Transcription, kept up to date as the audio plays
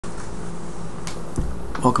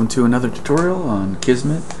Welcome to another tutorial on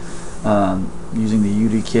Kismet using the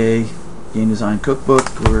UDK Game Design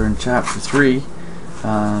Cookbook. We're in chapter 3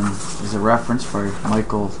 as a reference for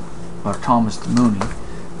Thomas Mooney.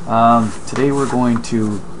 Today we're going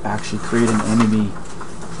to actually create an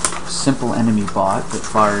simple enemy bot that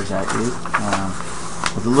fires at you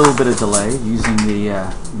with a little bit of delay using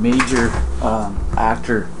the major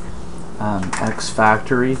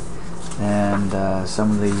ActorXFactory and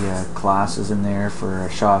some of the classes in there for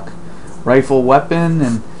a shock rifle weapon,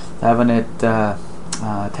 and having it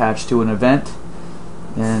attached to an event,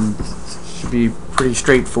 and it should be pretty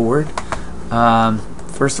straightforward.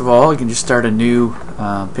 First of all, you can just start a new,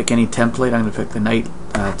 pick any template. I'm going to pick the knight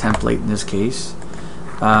template in this case,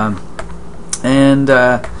 and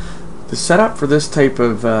the setup for this type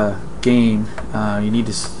of game, you need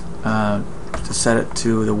to set it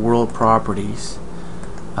to the world properties.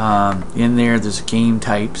 In there's game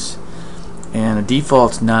types, and the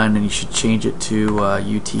default's none, and you should change it to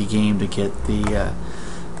UT game to get the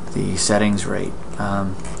settings right.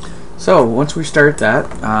 So once we start that,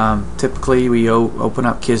 typically we open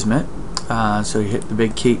up Kismet. So you hit the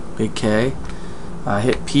big K,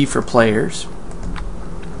 hit P for players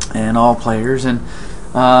and all players, and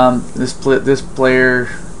this player,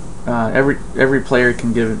 every player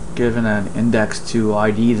can given an index to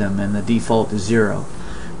ID them, and the default is 0.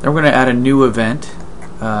 Then we're going to add a new event,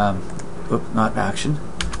 not action,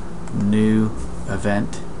 new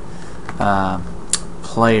event,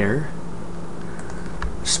 player,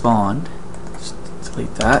 spawned. Just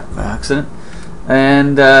delete that by accident.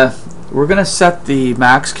 And we're going to set the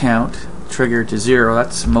max count trigger to 0.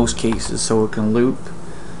 That's most cases, so it can loop.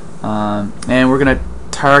 And we're going to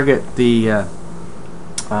target the,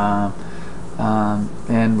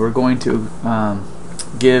 and we're going to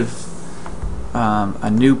give a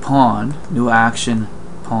new pawn, new action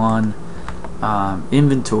pawn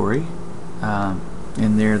inventory.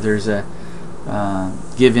 In there's a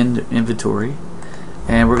give inventory,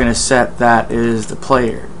 and we're going to set that as the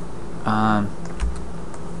player. So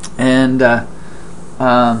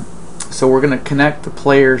we're going to connect the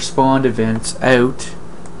player spawned events out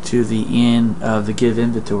to the in of the give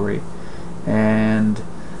inventory, and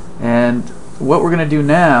what we're going to do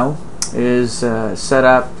now is set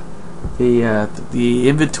up the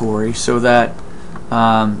inventory, so that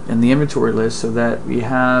in the inventory list, so that we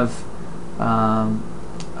have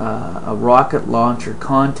a rocket launcher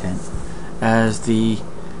content as the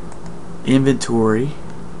inventory,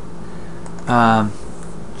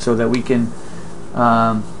 so that we can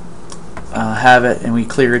have it, and we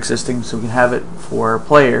clear existing, so we can have it for a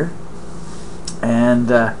player. And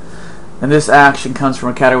this action comes from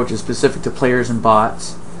a category which is specific to players and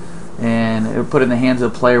bots, and it will put in the hands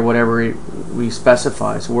of the player whatever we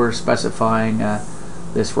specify. So we're specifying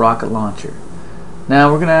this rocket launcher.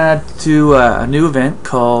 Now we're going to add to a new event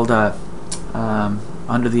called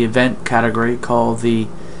under the event category, called the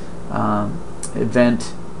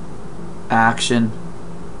event action.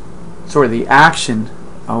 Sorry, the action.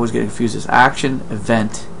 I always get confused. This action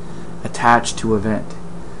event attached to event,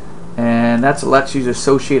 and that lets you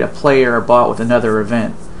associate a player or bot with another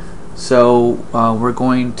event. So we're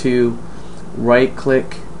going to right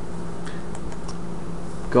click,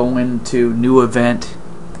 go into new event,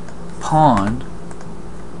 pawn,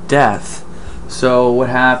 death. So what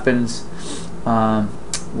happens, we're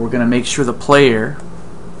going to make sure the player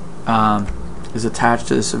is attached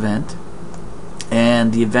to this event,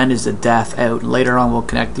 and the event is a death out. Later on we'll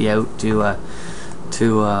connect the out to a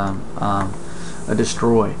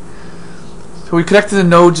destroy. So we connected the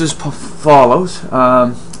nodes as follows.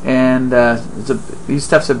 These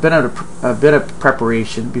steps have been a bit of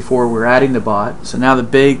preparation before we're adding the bot. So now the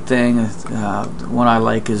big thing, the one I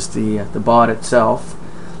like, is the bot itself,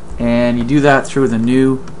 and you do that through the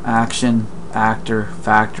new action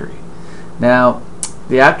ActorFactory. Now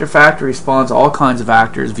the ActorFactory spawns all kinds of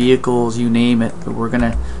actors, vehicles, you name it, but we're going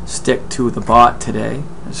to stick to the bot today.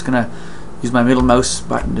 I'm just going to use my middle mouse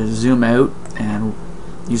button to zoom out, and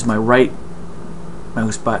use my right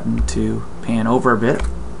mouse button to pan over a bit.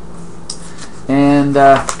 And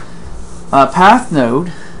path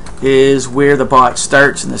node is where the bot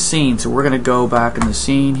starts in the scene. So we're going to go back in the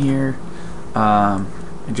scene here, and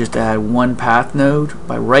just add one path node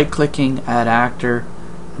by right clicking, add actor,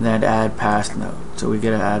 and then add path node. So we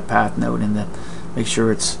get to add path node in the, make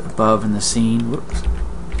sure it's above in the scene. Whoops,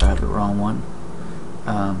 I have the wrong one.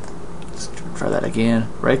 Let's try that again.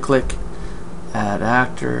 Right click, add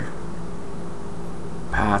actor,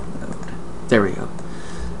 path node. There we go.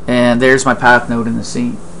 And there's my path node in the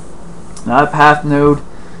scene. Now that path node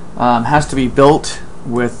has to be built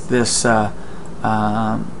with this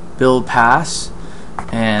build pass,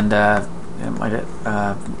 and I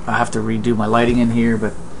have to redo my lighting in here,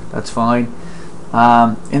 but that's fine.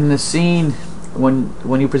 In the scene,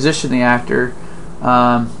 when you position the actor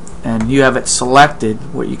and you have it selected,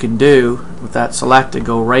 what you can do with that selected,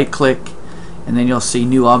 go right click, and then you'll see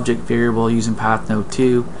new object variable using path node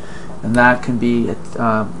 2, and that can be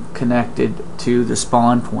connected to the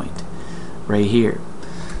spawn point right here.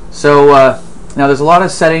 So now there's a lot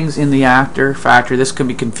of settings in the ActorFactory. This can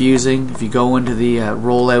be confusing. If you go into the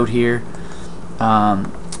rollout here,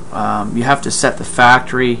 you have to set the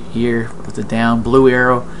factory here with the down blue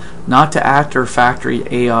arrow, not to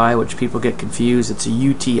ActorFactory AI, which people get confused. It's a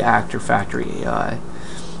UT ActorFactory AI.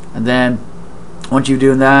 And then once you're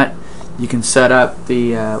doing that, you can set up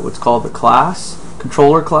the what's called the class,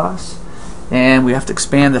 controller class, and we have to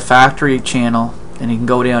expand the factory channel, and you can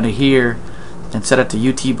go down to here and set it to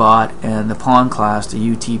UTBot and the pawn class to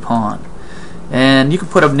UTPawn. And you can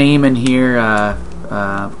put a name in here,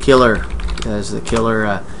 killer, as the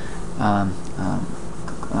killer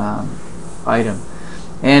item.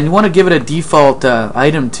 And you want to give it a default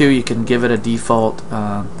item too. You can give it a default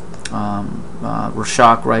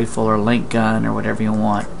shock rifle or link gun or whatever you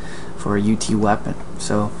want for a UT weapon.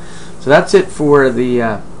 So that's it for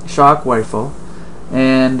the shock rifle.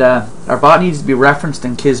 And our bot needs to be referenced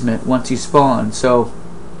in Kismet once you spawn. So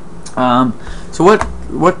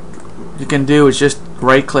what you can do is just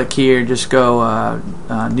right click here, just go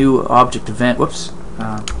new object event. Whoops.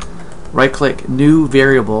 Right click new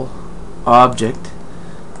variable object,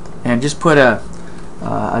 and just put a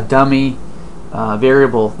dummy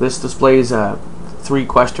variable. This displays a 3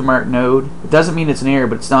 question mark node. It doesn't mean it's an error,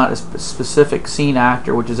 but it's not a specific scene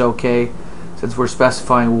actor, which is okay, since we're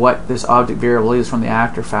specifying what this object variable is from the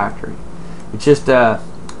ActorFactory. It's just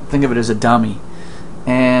think of it as a dummy,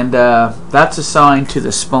 and that's assigned to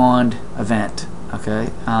the spawned event. Okay.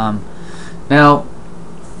 Now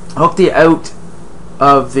hook the out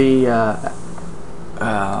of the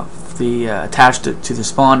attached it to the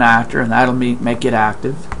spawn actor, and that'll make it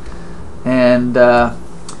active. And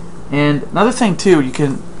another thing too, you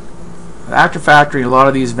can ActorFactory. A lot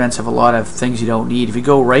of these events have a lot of things you don't need. If you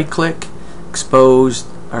go right click, expose,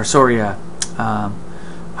 or sorry,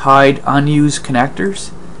 hide unused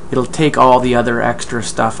connectors, it'll take all the other extra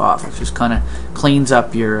stuff off. It just kind of cleans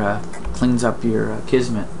up your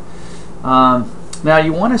Kismet. Now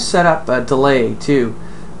you want to set up a delay too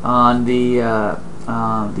on the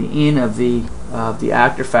in of the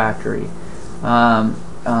ActorFactory.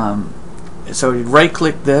 So you right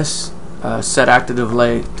click this, set active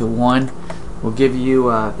delay to 1. Will give you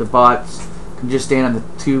the bots can just stand on the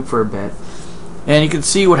tube for a bit, and you can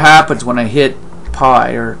see what happens when I hit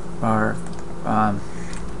pi, or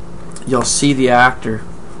you'll see the actor,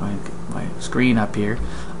 my screen up here,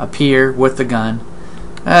 appear with the gun.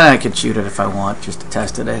 I can shoot it if I want, just to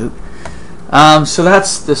test it out. So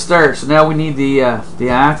that's the start. So now we need the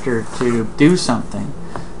actor to do something.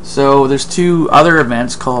 So there's 2 other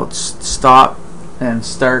events called stop and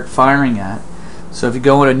start firing at. So if you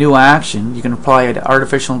go into new action, you can apply an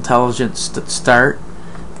artificial intelligence start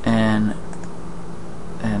and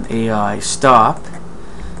AI stop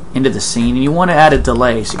into the scene, and you want to add a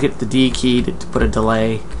delay. So you get the D key to put a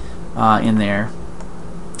delay in there.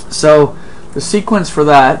 So the sequence for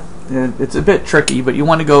that, it's a bit tricky, but you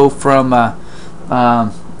want to go from the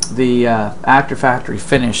ActorFactory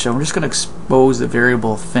finish. So I'm just going to expose the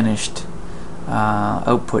variable finished,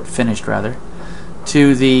 output finished rather,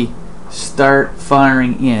 to the start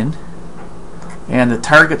firing in, and the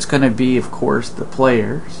target's going to be, of course, the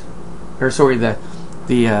players, or sorry,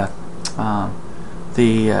 the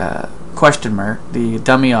question mark, the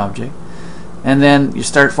dummy object, and then you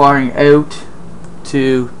start firing out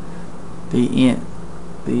to the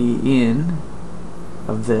in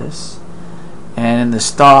of this, and in the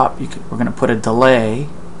stop we're going to put a delay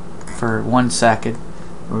for 1 second.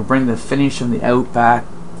 We'll bring the finish of the out back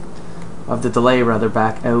of the delay rather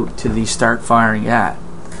back out to the start firing at.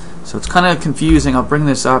 So it's kind of confusing. I'll bring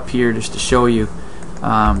this up here just to show you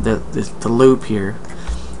the loop here,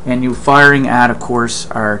 and you firing at, of course,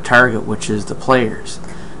 our target, which is the players.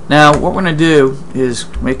 Now what we're going to do is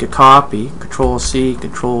make a copy, Control C,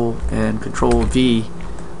 Control V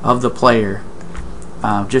of the player,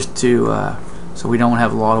 just to so we don't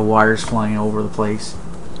have a lot of wires flying over the place.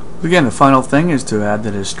 Again, the final thing is to add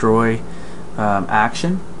the destroy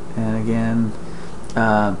action, and again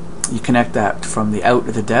you connect that from the out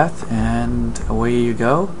to the death, and away you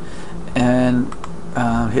go, and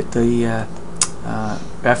hit the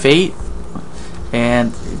F8,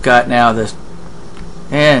 and you've got now this,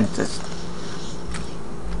 and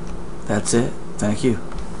that's it. Thank you.